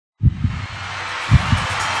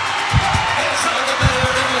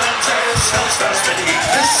stars beneath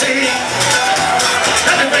the sea.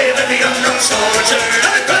 And they wave in the unknown soldier,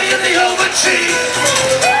 and they cry in the open sea.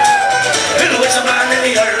 Who is a man in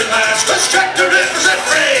the iron mask, was tracked the rivers and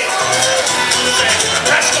free.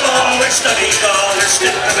 Rascal always studied all his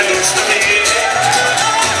still remains to be.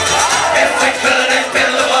 If we couldn't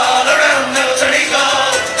build a wall around those and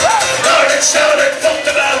eagle, Lord, it sounded folk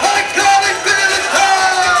about what God it build it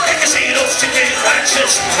hall. If you see those chicken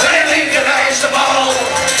ranches, they legalize the ball.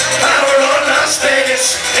 Power on Las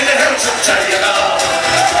Vegas, in the hills of Triangle.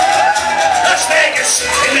 Las Vegas,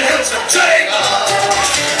 in the hills of Triangle.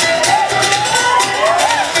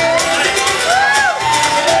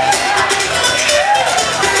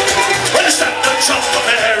 Let's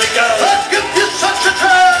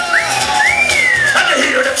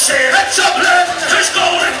up, there's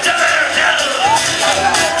gold in there now.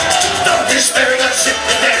 Don't despair, not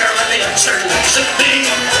sitting there when the answer looks at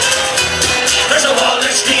me. There's a wall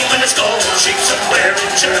that's deep and it's gold sheep somewhere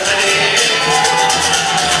in Germany.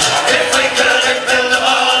 If we couldn't build a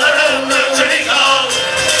wall around the city hall,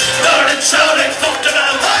 Lord, it's how they fucked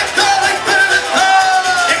about. I call it build it hall.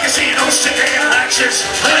 If you see those chicken lectures,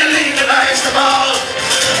 they legalize them all.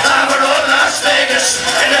 We're on Las Vegas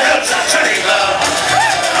in the hills of Triangle.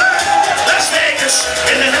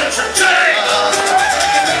 In the hills of Triangle.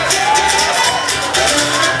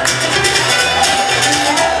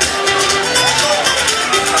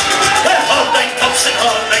 Well, all night pubs and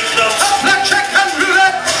all night clubs, blackjack and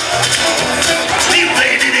roulette. We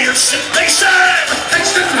played in here simply sad,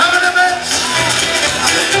 next to having events.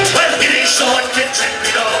 Well, it is so it gets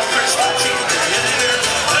every dog first watching.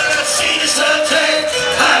 Well, I've seen this all day,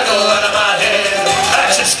 I go out of my head. I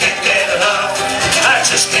just can't get enough, I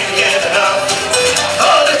just can't get enough.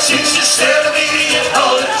 All the things you say to me and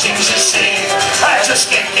all the things you say, I just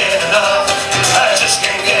can't get enough, I just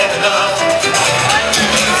can't get enough.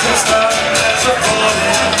 Jesus started as a boy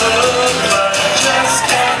in love, but I just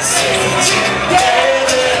can't seem to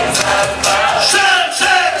get enough. Shout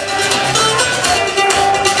it!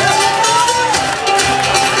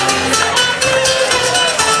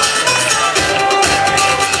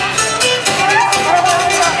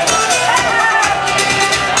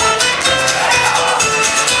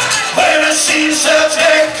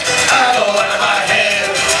 I go out of my head,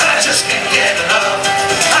 I just can't get enough,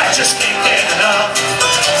 I just can't get enough.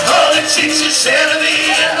 All the things you say to me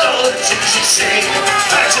and all the things you say,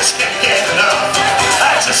 I just can't get enough,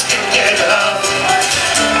 I just can't get enough.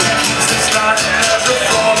 It's not ever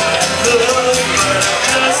falling in love, but I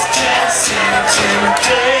just can't seem to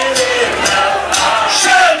get enough.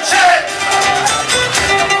 Shout it!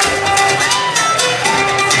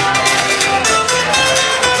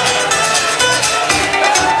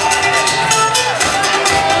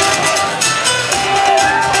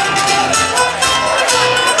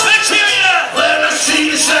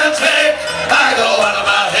 I go out of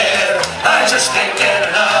my head, I just can't get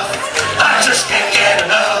enough, I just can't get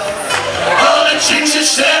enough. All the things you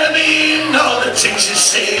say to me and all the things you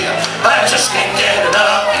say, I just can't get enough.